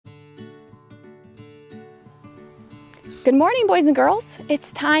Good morning, boys and girls.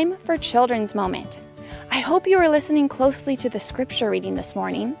 It's time for Children's Moment. I hope you are listening closely to the scripture reading this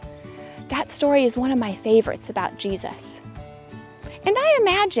morning. That story is one of my favorites about Jesus. And I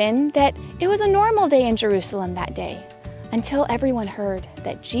imagine that it was a normal day in Jerusalem that day, until everyone heard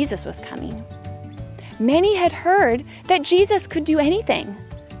that Jesus was coming. Many had heard that Jesus could do anything.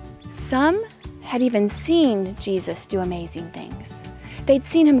 Some had even seen Jesus do amazing things. They'd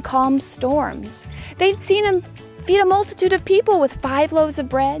seen him calm storms. They'd seen him feed a multitude of people with 5 loaves of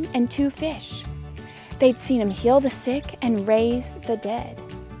bread and 2 fish. They'd seen him heal the sick and raise the dead.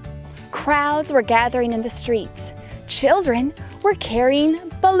 Crowds were gathering in the streets. Children were carrying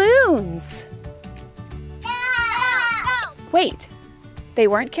balloons. Wait, they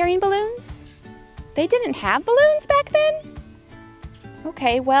weren't carrying balloons? They didn't have balloons back then?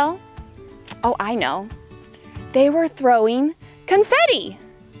 Okay, well, oh, I know. They were throwing confetti.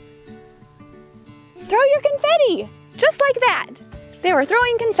 Throw your confetti, just like that. They were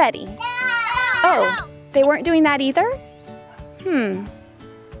throwing confetti. Oh, they weren't doing that either?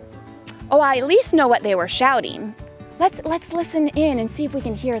 Oh, I at least know what they were shouting. Let's listen in and see if we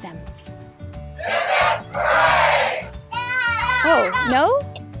can hear them. Oh, no?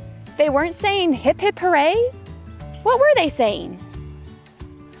 They weren't saying hip hip hooray? What were they saying?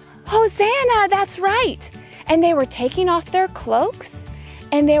 Hosanna, that's right. And they were taking off their cloaks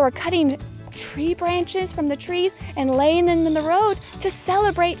and they were cutting tree branches from the trees and laying them in the road to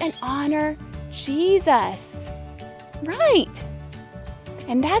celebrate and honor Jesus. Right.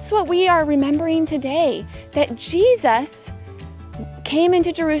 And that's what we are remembering today, that Jesus came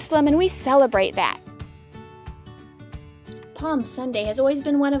into Jerusalem and we celebrate that. Palm Sunday has always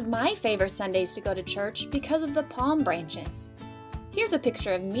been one of my favorite Sundays to go to church because of the palm branches. Here's a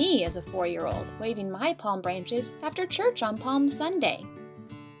picture of me as a 4-year-old waving my palm branches after church on Palm Sunday.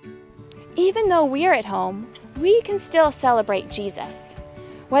 Even though we're at home, we can still celebrate Jesus.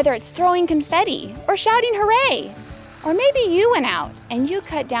 Whether it's throwing confetti or shouting hooray, or maybe you went out and you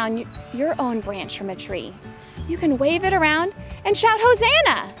cut down your own branch from a tree. You can wave it around and shout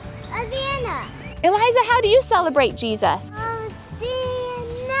Hosanna. Hosanna. Eliza, how do you celebrate Jesus? Hosanna.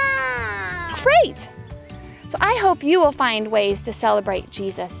 Great. So I hope you will find ways to celebrate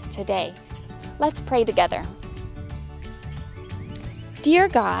Jesus today. Let's pray together. Dear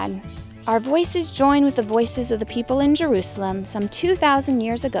God, our voices join with the voices of the people in Jerusalem some 2,000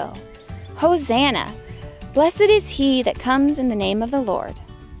 years ago. Hosanna! Blessed is he that comes in the name of the Lord.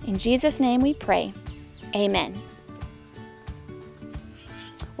 In Jesus' name we pray. Amen.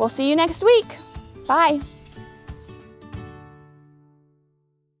 We'll see you next week. Bye.